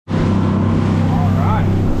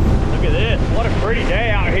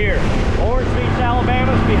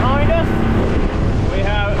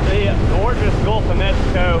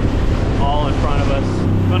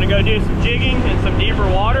us. Gonna go do some jigging in some deeper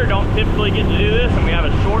water. Don't typically get to do this, and we have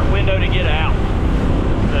a short window to get out.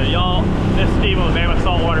 So y'all, this is Steven with Mammoth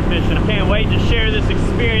Saltwater Fishing. I can't wait to share this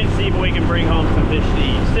experience, see if we can bring home some fish to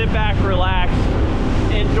eat. Sit back, relax,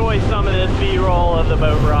 enjoy some of this B-roll of the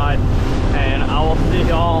boat ride, and I will see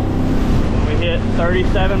y'all when we hit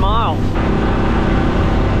 37 miles.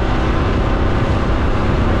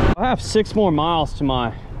 I have 6 more miles to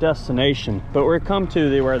my destination, but we're come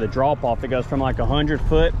to where the drop off, it goes from like 100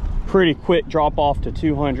 foot, pretty quick drop off to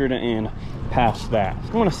 200 and past that.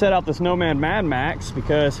 I'm gonna set out this Nomad Mad Max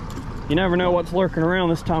because you never know what's lurking around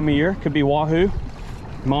this time of year. Could be wahoo,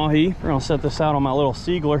 mahi. We're gonna set this out on my little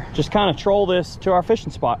Seagler, just kind of troll this to our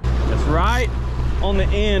fishing spot. It's right on the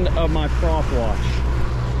end of my prop wash.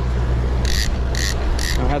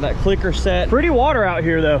 I have that clicker set. Pretty water out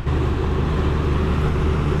here though.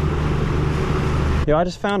 Yo, I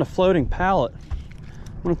just found a floating pallet.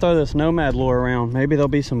 I'm gonna throw this Nomad lure around. Maybe there'll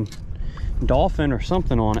be some dolphin or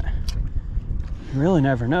something on it. You really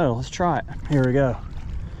never know. Let's try it. Here we go.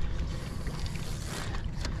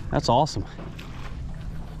 That's awesome.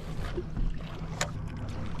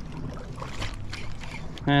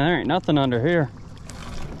 Man, there ain't nothing under here.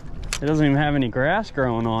 It doesn't even have any grass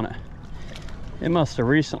growing on it. It must have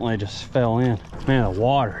recently just fell in. Man, the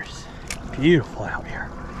water is beautiful out here.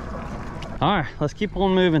 All right, let's keep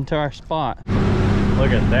on moving to our spot.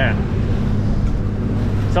 Look at that.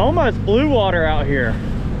 It's almost blue water out here.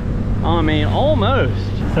 I mean, almost.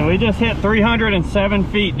 So we just hit 307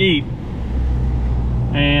 feet deep.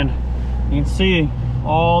 And you can see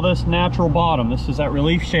all this natural bottom. This is that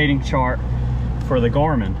relief shading chart for the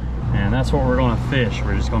Garmin. And that's what we're gonna fish.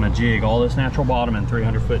 We're just gonna jig all this natural bottom in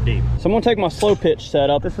 300 foot deep. So I'm gonna take my slow pitch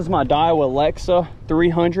setup. This is my Daiwa Alexa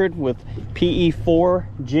 300 with PE4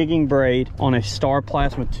 jigging braid on a Star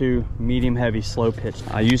Plasma 2 medium heavy slow pitch.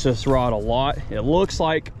 I use this rod a lot. It looks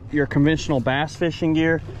like your conventional bass fishing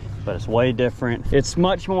gear, but it's way different. It's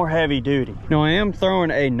much more heavy duty. Now I am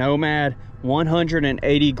throwing a Nomad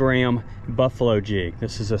 180 gram buffalo jig.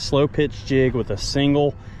 This is a slow pitch jig with a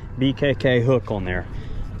single BKK hook on there.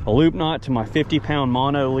 A loop knot to my 50-pound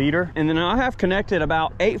mono leader, and then I have connected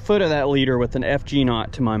about 8 foot of that leader with an FG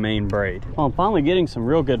knot to my main braid. Well, I'm finally getting some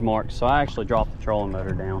real good marks, so I actually dropped the trolling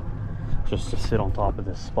motor down just to sit on top of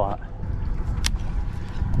this spot.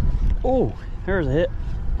 Oh, there's a hit.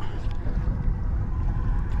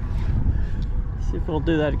 Let's see if we'll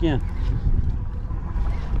do that again.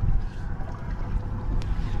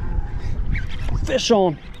 Fish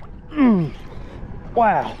on.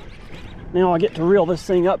 Wow. Now I get to reel this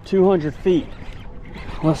thing up 200 feet.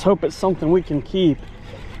 Let's hope it's something we can keep.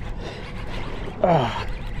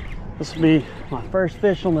 This will be my first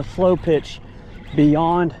fish on the slow pitch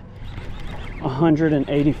beyond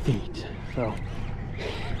 180 feet. So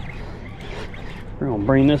we're gonna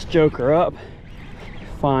bring this joker up,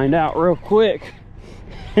 find out real quick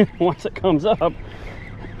once it comes up.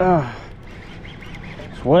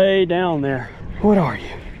 It's way down there. What are you?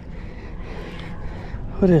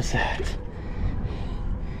 What is that?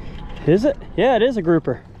 Is it? Yeah, it is a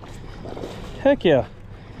grouper. Heck yeah.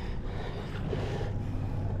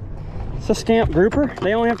 It's a Scamp grouper.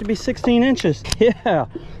 They only have to be 16 inches. Yeah.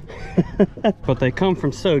 But they come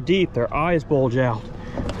from so deep, their eyes bulge out.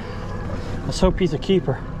 Let's hope he's a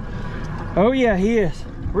keeper. Oh yeah, he is.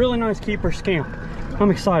 Really nice keeper Scamp. I'm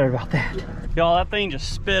excited about that. Y'all, that thing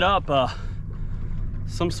just spit up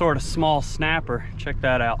some sort of small snapper. Check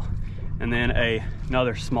that out. And then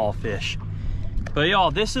another small fish. But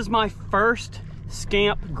y'all, this is my first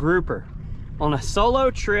Scamp grouper on a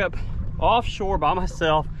solo trip offshore by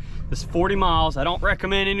myself. This is 40 miles. I don't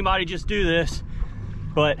recommend anybody just do this,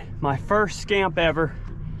 but my first Scamp ever.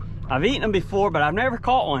 I've eaten them before, but I've never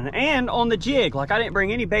caught one, and on the jig. Like, I didn't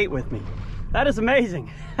bring any bait with me. That is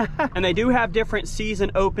amazing. And they do have different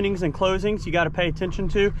season openings and closings you got to pay attention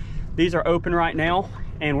to. These are open right now,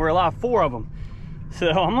 and we're allowed 4 of them. So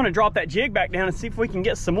I'm gonna drop that jig back down and see if we can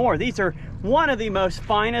get some more. These are one of the most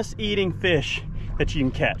finest eating fish that you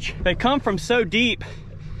can catch. They come from so deep,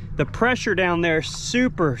 the pressure down there is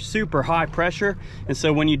super, super high pressure. And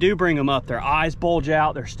so when you do bring them up, their eyes bulge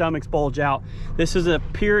out, their stomachs bulge out. This is a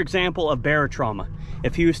pure example of barotrauma.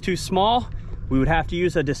 If he was too small, we would have to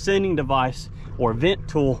use a descending device or vent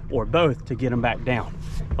tool or both to get him back down.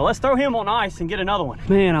 But let's throw him on ice and get another one.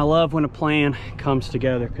 Man, I love when a plan comes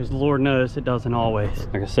together, because the Lord knows it doesn't always.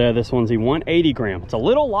 Like I said, this one's a 180 gram. It's a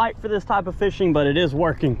little light for this type of fishing, but it is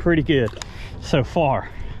working pretty good so far.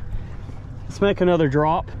 Let's make another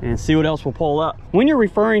drop and see what else we'll pull up. When you're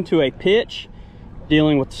referring to a pitch,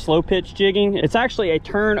 dealing with slow pitch jigging. It's actually a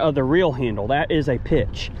turn of the reel handle. That is a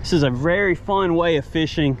pitch. This is a very fun way of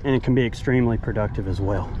fishing, and it can be extremely productive as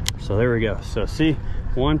well. So there we go. So see,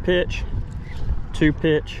 1 pitch, 2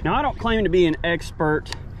 pitch. Now I don't claim to be an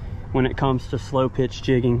expert when it comes to slow pitch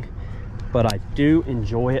jigging, but I do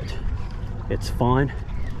enjoy it. It's fun.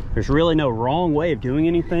 There's really no wrong way of doing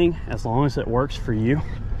anything as long as it works for you.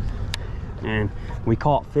 And we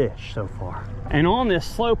caught fish so far. And on this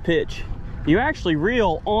slow pitch, you actually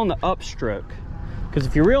reel on the upstroke, because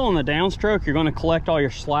if you reel on the downstroke, you're going to collect all your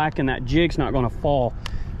slack and that jig's not going to fall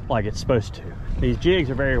like it's supposed to. These jigs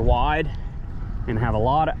are very wide and have a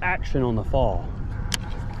lot of action on the fall.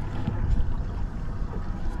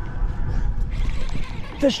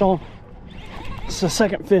 Fish on. It's the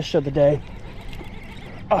second fish of the day.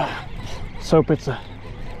 Let's hope it's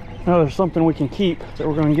another something we can keep. So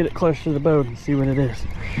we're going to get it closer to the boat and see what it is.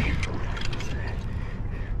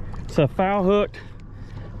 It's a foul hooked.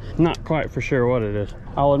 Not quite for sure what it is.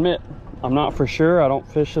 I'll admit, I'm not for sure. I don't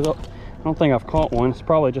fish it up. I don't think I've caught one. It's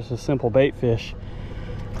probably just a simple bait fish,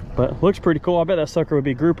 but it looks pretty cool. I bet that sucker would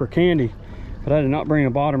be grouper candy, but I did not bring a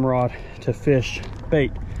bottom rod to fish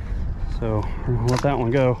bait. So we'll let that one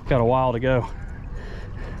go. Got a while to go,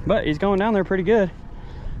 but he's going down there pretty good.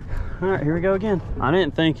 All right, here we go again. I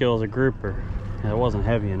didn't think it was a grouper. It wasn't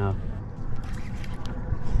heavy enough.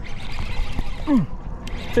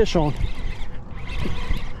 Fish on.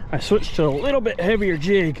 I switched to a little bit heavier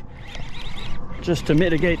jig just to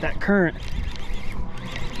mitigate that current.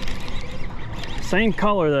 Same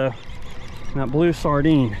color though, that blue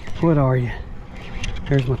sardine. What are you?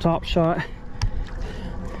 Here's my top shot.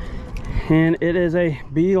 And it is a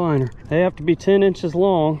beeliner. They have to be 10 inches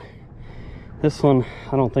long. This one,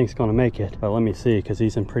 I don't think is gonna make it, but let me see, because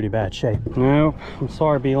he's in pretty bad shape. No, I'm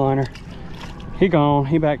sorry, beeliner. He gone,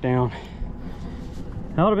 he back down.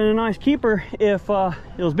 That would have been a nice keeper if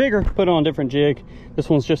it was bigger. Put on a different jig. This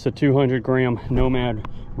one's just a 200 gram Nomad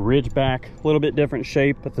Ridgeback. A little bit different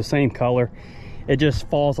shape, but the same color. It just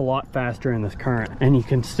falls a lot faster in this current. And you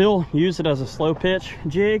can still use it as a slow pitch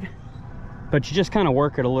jig, but you just kind of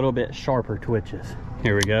work it a little bit sharper twitches.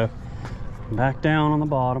 Here we go. Back down on the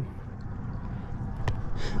bottom.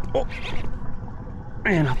 Oh,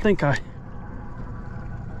 man, I think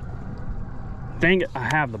dang it, I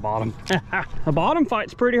have the bottom. The bottom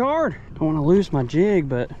fight's pretty hard. Don't want to lose my jig,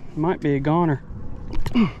 but it might be a goner.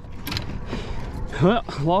 Well,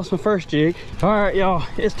 lost my first jig. All right, y'all,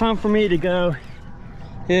 it's time for me to go.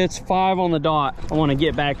 It's 5 on the dot. I want to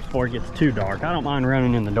get back before it gets too dark. I don't mind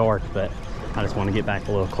running in the dark, but I just want to get back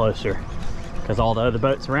a little closer because all the other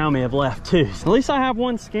boats around me have left too. So at least I have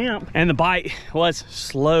one scamp, and the bite was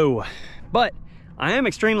slow, but I am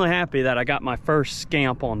extremely happy that I got my first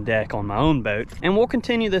scamp on deck on my own boat, and we'll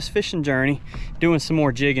continue this fishing journey doing some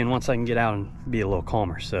more jigging once I can get out and be a little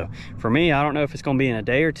calmer. So for me, I don't know if it's gonna be in a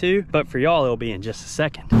day or two, but for y'all, it'll be in just a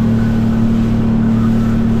second.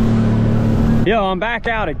 Yo, I'm back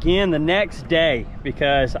out again the next day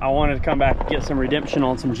because I wanted to come back and get some redemption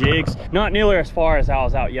on some jigs. Not nearly as far as I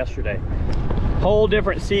was out yesterday. Whole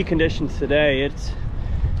different sea conditions today. It's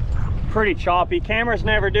pretty choppy. Cameras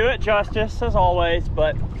never do it justice, as always,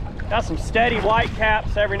 but got some steady white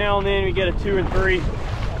caps. Every now and then we get a 2 and 3.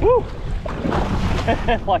 Woo!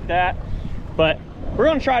 Like that. But we're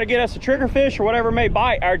gonna try to get us a triggerfish or whatever may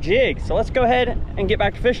bite our jig. So let's go ahead and get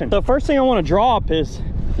back to fishing. The first thing I want to drop is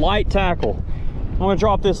light tackle. I'm gonna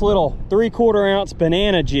drop this little 3/4 ounce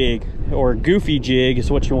banana jig, or goofy jig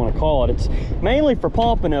is what you want to call it. It's mainly for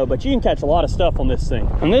pompano, but you can catch a lot of stuff on this thing.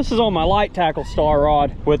 And this is on my light tackle star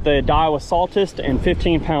rod with the Daiwa Saltist and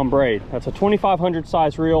 15-pound braid. That's a 2500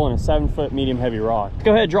 size reel and a 7-foot medium heavy rod. Let's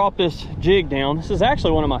go ahead and drop this jig down. This is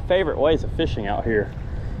actually one of my favorite ways of fishing out here,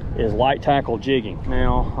 is light tackle jigging.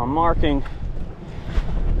 Now I'm marking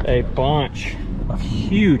a bunch of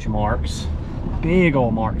huge marks, big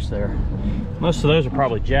old marks there. Most of those are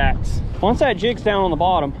probably jacks. Once that jig's down on the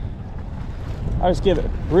bottom, I just give it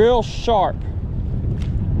real sharp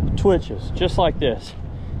twitches, just like this.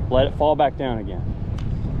 Let it fall back down again.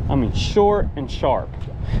 I mean, short and sharp.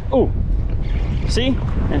 Oh, see?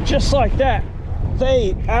 And just like that,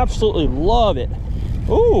 they absolutely love it.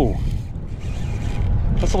 Ooh,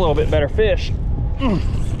 that's a little bit better fish.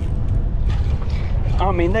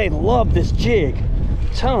 I mean, they love this jig, I'm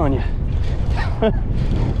telling you.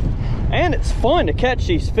 And it's fun to catch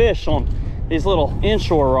these fish on these little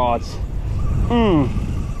inshore rods.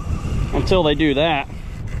 Until they do that.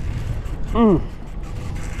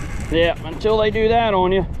 Yeah, until they do that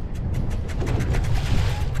on you.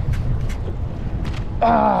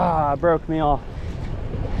 Ah, broke me off.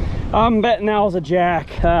 I'm betting that was a jack.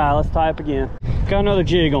 Let's tie up again. Got another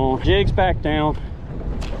jig on. Jig's back down.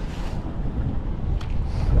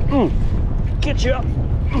 Get you up.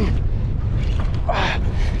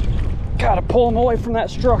 Gotta pull them away from that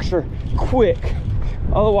structure quick.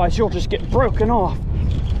 Otherwise you'll just get broken off.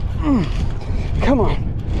 Come on.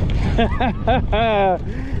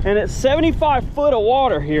 And it's 75 foot of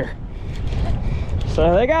water here.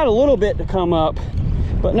 So they got a little bit to come up,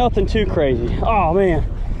 but nothing too crazy. Oh man,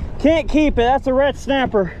 can't keep it. That's a red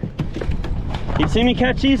snapper. You see me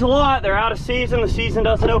catch these a lot. They're out of season. The season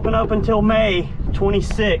doesn't open up until May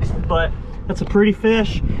 26th, but that's a pretty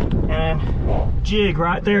fish. And jig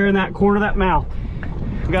right there in that corner of that mouth.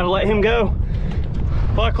 We gotta let him go.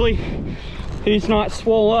 Luckily, he's not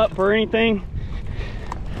swole up or anything,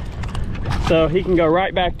 so he can go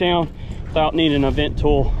right back down without needing a vent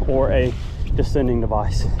tool or a descending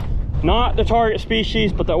device. Not the target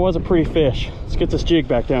species, but that was a pretty fish. Let's get this jig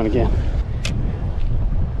back down again.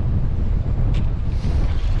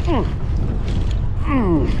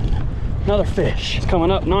 Another fish. It's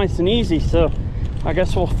coming up nice and easy, so I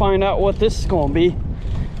guess we'll find out what this is going to be.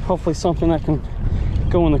 Hopefully something that can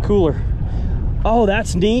go in the cooler. Oh,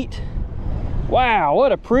 that's neat. Wow,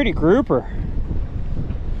 what a pretty grouper.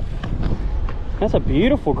 That's a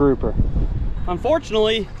beautiful grouper.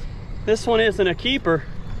 Unfortunately, this one isn't a keeper.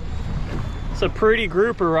 It's a pretty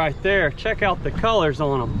grouper right there. Check out the colors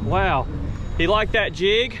on them. Wow. He liked that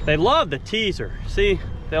jig. They love the teaser. See,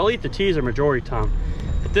 they'll eat the teaser majority time.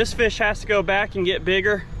 But this fish has to go back and get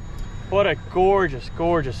bigger. What a gorgeous,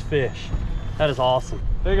 gorgeous fish. That is awesome.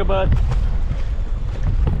 Bigger bud.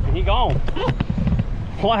 And he gone.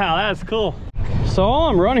 Wow, that's cool. So all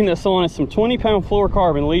I'm running this on is some 20-pound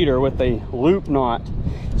fluorocarbon leader with a loop knot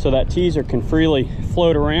so that teaser can freely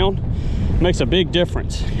float around. Makes a big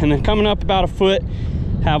difference. And then coming up about a foot,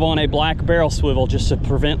 have on a black barrel swivel just to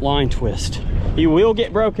prevent line twist. You will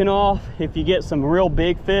get broken off if you get some real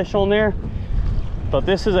big fish on there, but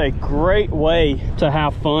this is a great way to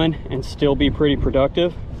have fun and still be pretty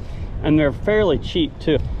productive. And they're fairly cheap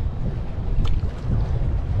too.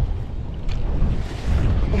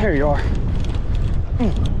 There you are.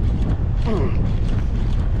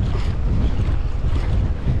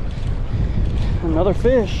 Another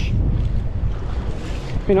fish.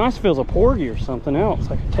 Be nice if it was a porgy or something else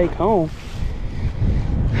I could take home.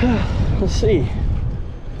 Let's see.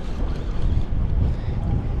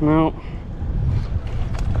 No.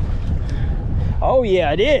 Oh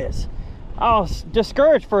yeah, it is. I was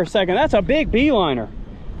discouraged for a second. That's a big beeliner.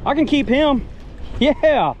 I can keep him.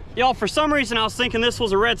 Yeah. Y'all, for some reason I was thinking this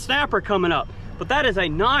was a red snapper coming up, but that is a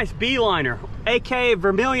nice beeliner, aka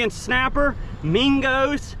vermilion snapper,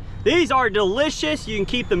 mingos. These are delicious. You can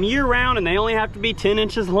keep them year round and they only have to be 10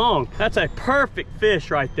 inches long. That's a perfect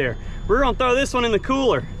fish right there. We're gonna throw this one in the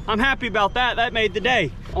cooler. I'm happy about that. That made the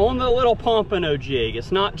day. On the little pompano jig.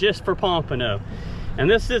 It's not just for pompano. And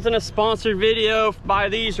this isn't a sponsored video. Buy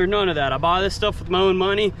these or none of that. I buy this stuff with my own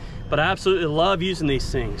money, but I absolutely love using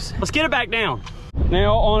these things. Let's get it back down.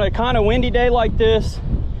 Now on a kind of windy day like this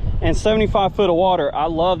and 75 foot of water, I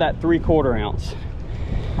love that 3/4 ounce.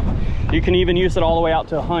 You can even use it all the way out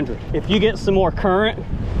to 100. If you get some more current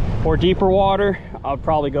or deeper water, I'll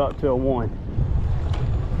probably go up to a 1.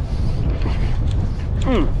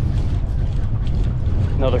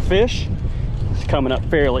 Another fish. It's coming up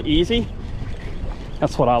fairly easy.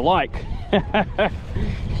 That's what I like.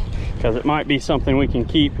 Because it might be something we can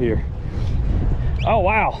keep here. Oh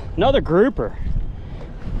wow, another grouper.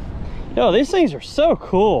 Yo, these things are so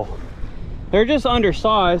cool. They're just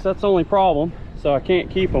undersized, that's the only problem. So I can't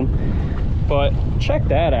keep them. But check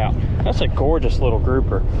that out. That's a gorgeous little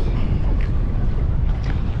grouper.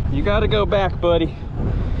 You gotta go back, buddy.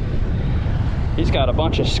 He's got a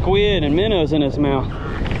bunch of squid and minnows in his mouth.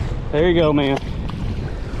 There you go, man.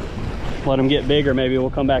 Let him get bigger, maybe we'll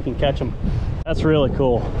come back and catch them. That's really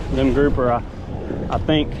cool. Them grouper, I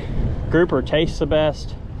think grouper tastes the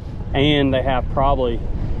best, and they have probably,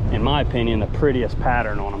 in my opinion, the prettiest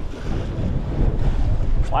pattern on them.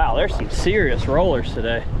 Wow, there's some serious rollers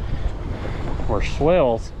today, or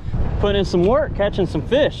swells. Putting in some work, catching some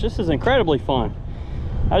fish. This is incredibly fun.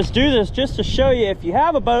 I just do this just to show you, if you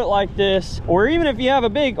have a boat like this, or even if you have a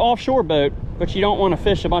big offshore boat, but you don't want to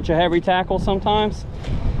fish a bunch of heavy tackle sometimes,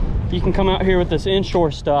 you can come out here with this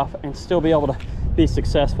inshore stuff and still be able to be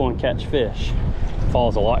successful and catch fish.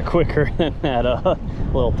 Falls a lot quicker than that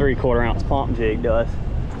little 3/4 ounce pump jig does.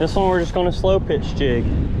 This one we're just going to slow pitch jig.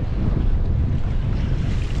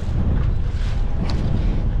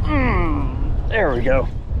 There we go.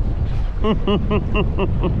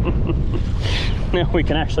 Now we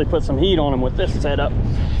can actually put some heat on them with this setup.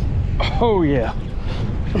 Oh yeah.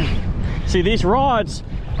 See, these rods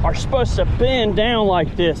are supposed to bend down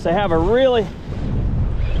like this. They have a really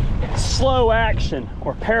slow action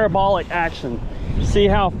or parabolic action. See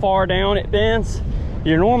how far down it bends?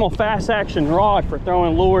 Your normal fast action rod for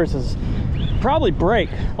throwing lures is probably break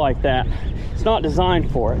like that. It's not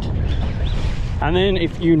designed for it. And then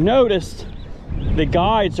if you noticed, the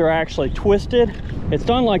guides are actually twisted. It's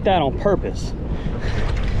done like that on purpose.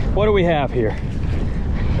 What do we have here?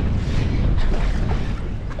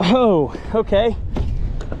 Oh, okay.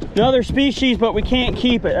 Another species, but we can't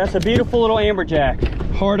keep it. That's a beautiful little amberjack.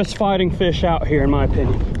 Hardest fighting fish out here, in my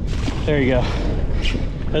opinion. There you go.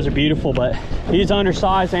 Those are beautiful, but he's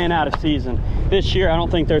undersized and out of season. This year, I don't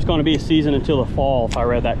think there's going to be a season until the fall, if I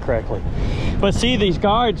read that correctly. But see, these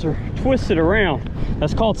guides are twisted around.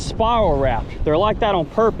 That's called spiral wrap. They're like that on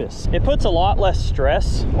purpose. It puts a lot less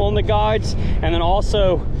stress on the guides. And then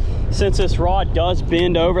also, since this rod does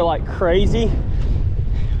bend over like crazy,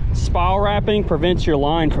 spiral wrapping prevents your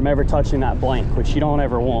line from ever touching that blank, which you don't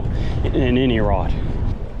ever want in any rod.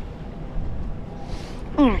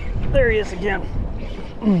 There he is again.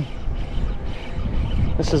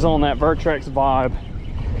 This is on that Vertrex vibe.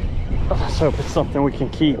 Let's hope it's something we can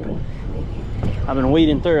keep. I've been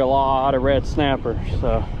weeding through a lot of red snapper,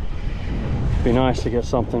 so it'd be nice to get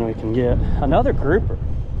something we can get. Another grouper.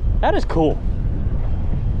 That is cool.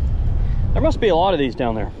 There must be a lot of these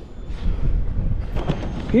down there.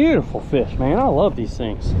 Beautiful fish, man. I love these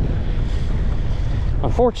things.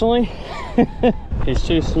 Unfortunately, he's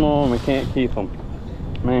too small and we can't keep him.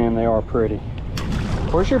 Man, they are pretty.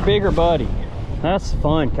 Where's your bigger buddy? That's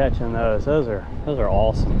fun catching those. Those are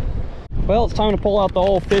awesome. Well, it's time to pull out the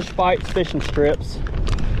old fish bites fishing strips.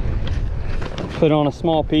 Put on a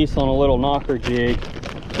small piece on a little knocker jig.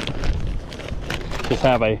 Just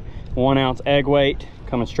have a 1 ounce egg weight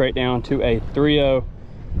coming straight down to a 3/0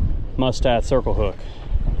 mustad circle hook.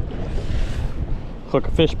 Hook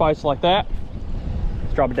a fish bites like that.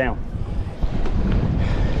 Let's drop it down.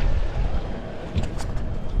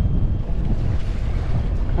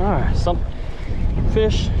 All right, some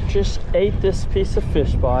fish just ate this piece of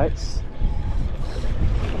fish bites.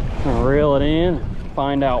 I'll reel it in and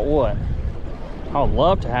find out what. I would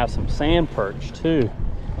love to have some sand perch too,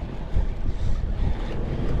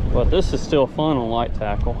 but this is still fun on light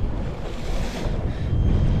tackle.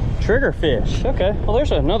 Triggerfish. Okay, well,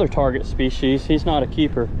 there's another target species. He's not a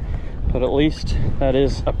keeper, but at least that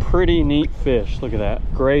is a pretty neat fish. Look at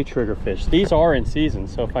that, gray triggerfish. These are in season,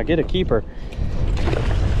 so if I get a keeper,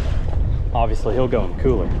 obviously he'll go in the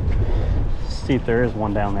cooler. Let's see if there is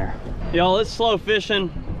one down there. Y'all, it's slow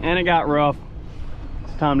fishing and it got rough.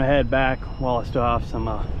 It's time to head back while I still have some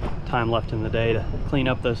time left in the day to clean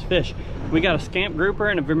up those fish. We got a scamp grouper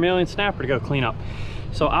and a vermilion snapper to go clean up.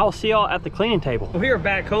 So I'll see y'all at the cleaning table. Well, here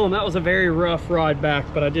back home, that was a very rough ride back,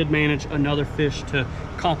 but I did manage another fish to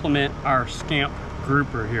complement our scamp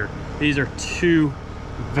grouper here. These are two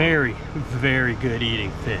very, very good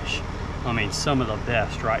eating fish. I mean, some of the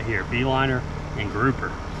best right here, beeliner and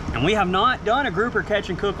grouper. And we have not done a grouper catch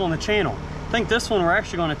and cook on the channel. I think this one we're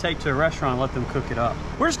actually gonna take to a restaurant and let them cook it up.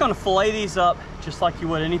 We're just gonna fillet these up just like you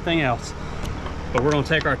would anything else. But we're gonna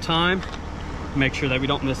take our time, make sure that we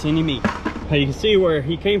don't miss any meat. Now you can see where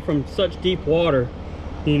he came from such deep water,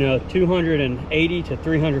 you know, 280 to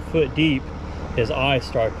 300 foot deep, his eyes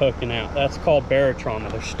start poking out. That's called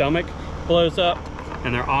barotrauma. Their stomach blows up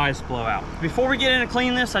and their eyes blow out. Before we get in and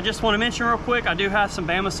clean this, I just want to mention real quick, I do have some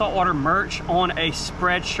Bama Saltwater merch on a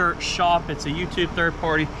Spreadshirt shop. It's a YouTube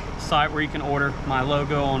third-party site where you can order my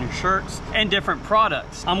logo on your shirts and different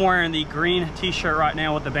products. I'm wearing the green t-shirt right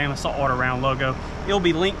now with the Bama Saltwater round logo. It'll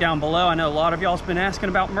be linked down below. I know a lot of y'all's been asking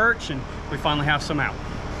about merch and we finally have some out.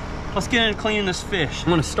 Let's get in and clean this fish. I'm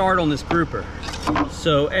gonna start on this grouper.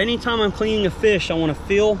 So anytime I'm cleaning a fish, I wanna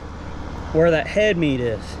feel where that head meat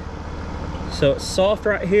is. So it's soft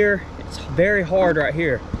right here, it's very hard right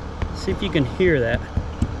here. See if you can hear that.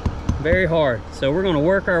 Very hard. So we're gonna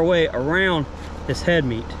work our way around this head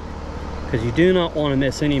meat because you do not want to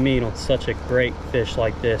miss any meat on such a great fish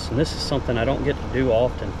like this. And this is something I don't get to do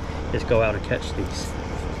often, is go out and catch these.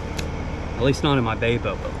 At least not in my bay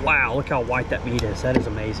boat, but wow, look how white that meat is. That is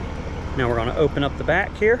amazing. Now we're gonna open up the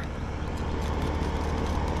back here.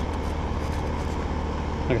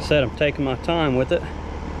 Like I said, I'm taking my time with it.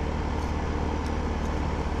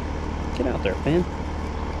 Get out there, Finn.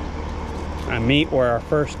 I meet where our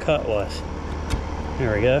first cut was.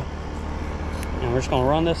 There we go. And we're just gonna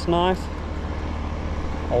run this knife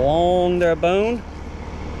along their bone.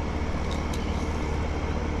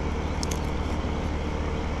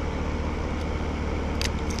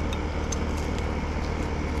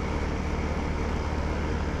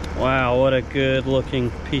 Wow, what a good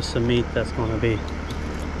looking piece of meat that's gonna be.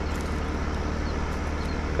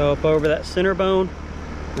 Go up over that center bone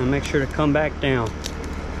and make sure to come back down.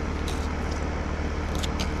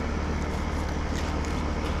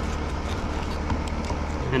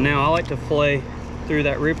 And now I like to fillet through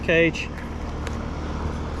that rib cage.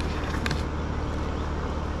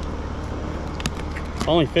 The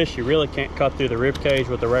only fish you really can't cut through the rib cage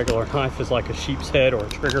with a regular knife is like a sheep's head or a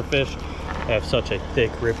triggerfish. They have such a thick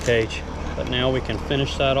rib cage. But now we can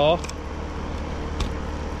finish that off.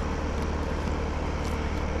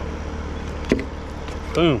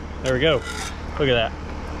 Boom, there we go. Look at that.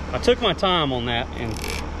 I took my time on that and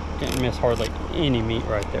didn't miss hardly any meat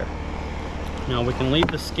right there. Now we can leave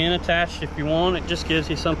the skin attached if you want. It just gives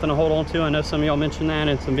you something to hold on to. I know some of y'all mentioned that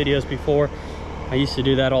in some videos before. I used to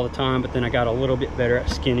do that all the time, but then I got a little bit better at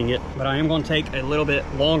skinning it. But I am going to take a little bit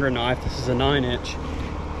longer knife. This is a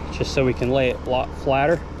 9-inch, just so we can lay it a lot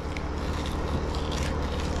flatter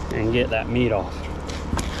and get that meat off.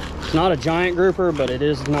 It's not a giant grouper, but it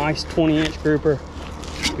is a nice 20-inch grouper.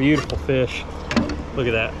 Beautiful fish. Look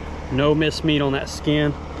at that. No missed meat on that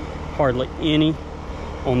skin. Hardly any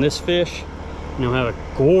on this fish. Now have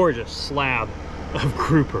a gorgeous slab of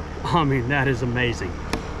grouper. I mean, that is amazing.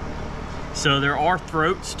 So there are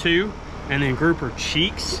throats too, and then grouper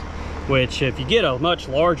cheeks, which if you get a much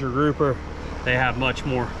larger grouper, they have much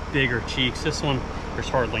more bigger cheeks. This one, there's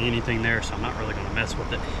hardly anything there, so I'm not really gonna mess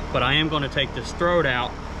with it. But I am gonna take this throat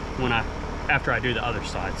out after I do the other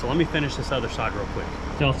side. So let me finish this other side real quick.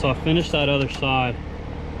 So I finished that other side,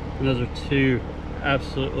 and those are two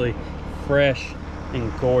absolutely fresh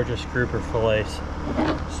and gorgeous grouper fillets.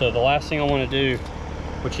 So the last thing I wanna do,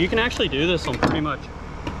 which you can actually do this on pretty much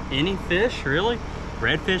any fish, really.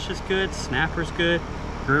 Redfish is good, snapper's good,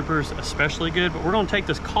 groupers especially good, but we're gonna take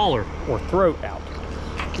this collar or throat out.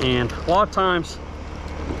 And a lot of times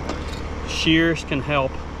shears can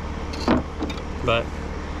help, but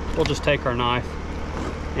we'll just take our knife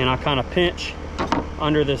and I kind of pinch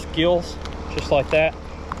under this gills, just like that,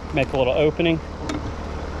 make a little opening,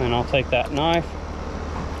 and I'll take that knife,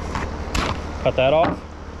 cut that off,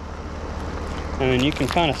 and then you can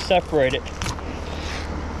kind of separate it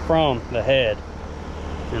from the head,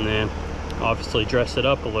 and then obviously dress it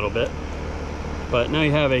up a little bit. But now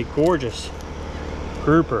you have a gorgeous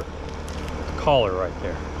grouper collar right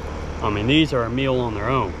there. I mean, these are a meal on their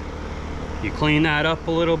own. You clean that up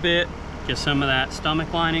a little bit, get some of that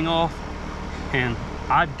stomach lining off, and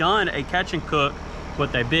I've done a catch and cook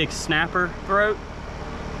with a big snapper throat.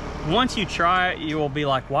 Once you try it, you will be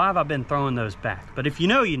like, why have I been throwing those back? But if you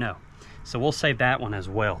know, you know. So we'll save that one as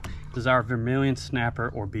well. This is our vermilion snapper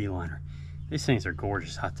or beeliner. These things are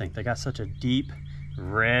gorgeous, I think. They got such a deep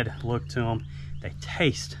red look to them. They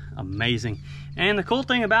taste amazing. And the cool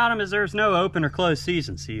thing about them is there's no open or closed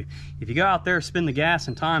season. So if you go out there, spend the gas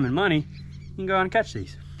and time and money, you can go out and catch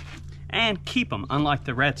these and keep them, unlike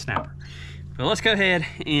the red snapper. But let's go ahead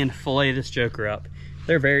and fillet this joker up.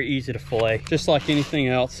 They're very easy to fillet, just like anything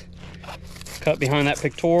else. Cut behind that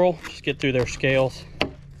pectoral, just get through their scales.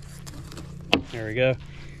 There we go.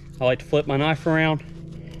 I like to flip my knife around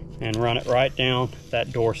and run it right down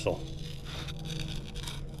that dorsal.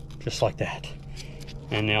 Just like that.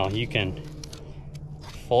 And now you can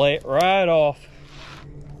fillet it right off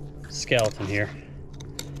the skeleton here.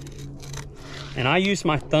 And I use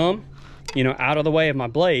my thumb, you know, out of the way of my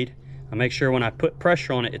blade. I make sure when I put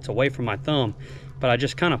pressure on it, it's away from my thumb. But I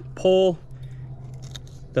just kind of pull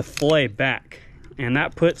the fillet back, and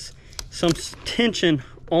that puts some tension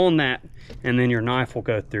on that, and then your knife will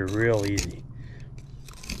go through real easy.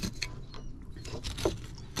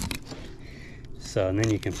 So, and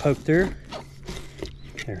then you can poke through.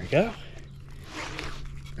 There we go.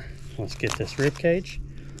 Let's get this rib cage.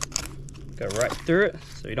 Go right through it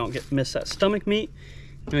so you don't miss that stomach meat.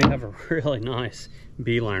 Now you have a really nice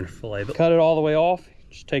beeliner fillet. But cut it all the way off.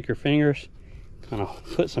 Just take your fingers, kind of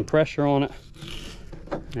put some pressure on it,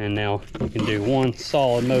 and now you can do one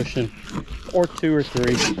solid motion or two or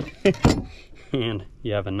three and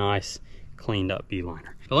you have a nice cleaned up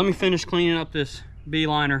beeliner. But let me finish cleaning up this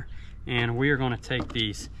beeliner, and we are going to take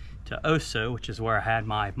these to Oso, which is where I had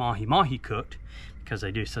my mahi-mahi cooked, because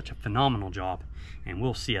they do such a phenomenal job, and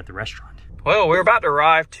we'll see at the restaurant. Well, we're about to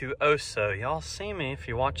arrive to Oso. Y'all see me if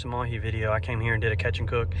you watch the mahi video. I came here and did a catch and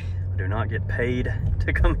cook. I do not get paid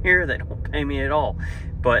to come here. They don't pay me at all,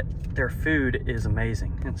 but their food is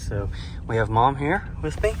amazing. And so we have Mom here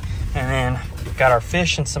with me, and then we've got our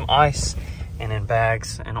fish and some ice and in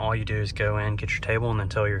bags, and all you do is go in, get your table, and then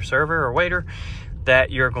tell your server or waiter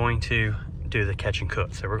that you're going to do the catch and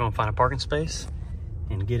cook. So we're going to find a parking space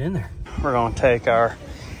and get in there. We're going to take our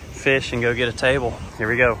fish and go get a table. Here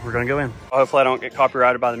we go. We're gonna go in. Hopefully I don't get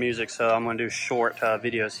copyrighted by the music, so I'm gonna do short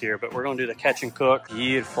videos here, but we're gonna do the catch and cook.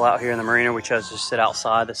 Beautiful out here in the marina. We chose to sit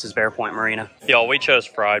outside. This is Bear Point Marina. Y'all, we chose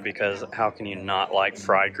fried because how can you not like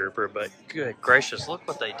fried grouper? But good gracious, look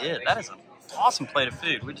what they did. That is an awesome plate of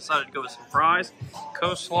food. We decided to go with some fries,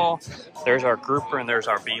 coleslaw. There's our grouper and there's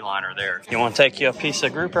our beeliner there. You wanna take you a piece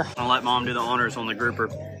of grouper? I'll let mom do the honors on the grouper.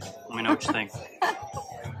 Let me know what you think.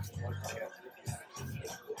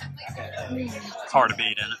 It's hard to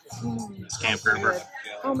beat, isn't it? Scamp grouper.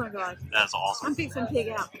 Oh my god. That's awesome. I'm fixing pig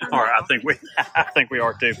out. All right, I think we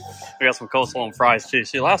are too. We got some coleslaw and fries too.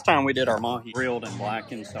 See, last time we did our mahi grilled and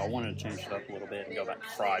blackened, so I wanted to change it up a little bit and go back to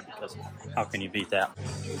fried because how can you beat that?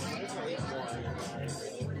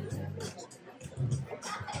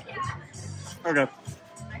 Okay.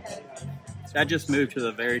 That just moved to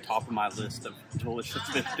the very top of my list of delicious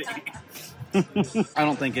fish to eat. I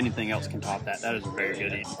don't think anything else can top that. That is a very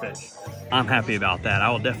good eating fish. I'm happy about that. I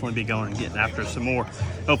will definitely be going and getting after some more.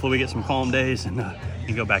 Hopefully we get some calm days and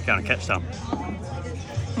you go back out and catch some.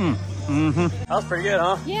 That was pretty good,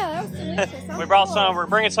 huh? Yeah, that was delicious. We brought some. We're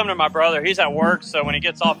bringing some to my brother. He's at work, so when he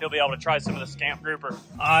gets off, he'll be able to try some of the Scamp grouper.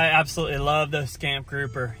 I absolutely love the Scamp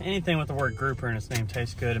grouper. Anything with the word grouper in its name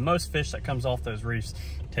tastes good, and most fish that comes off those reefs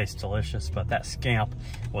tastes delicious, but that Scamp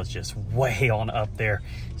was just way on up there.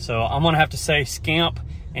 So I'm gonna have to say Scamp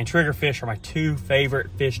and triggerfish are my two favorite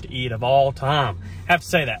fish to eat of all time. I have to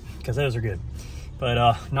say that because those are good.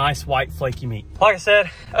 But nice white flaky meat. Like I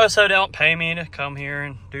said, OSO don't pay me to come here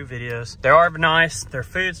and do videos. They are nice, their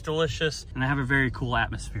food's delicious, and they have a very cool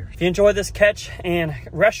atmosphere. If you enjoyed this catch and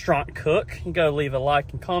restaurant cook, you go leave a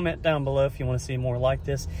like and comment down below if you want to see more like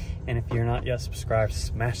this. And if you're not yet subscribed,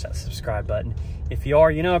 smash that subscribe button. If you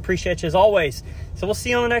are, you know I appreciate you as always. So we'll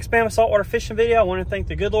see you on the next Bama Saltwater fishing video. I want to thank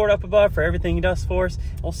the good Lord up above for everything he does for us.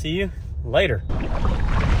 We'll see you later.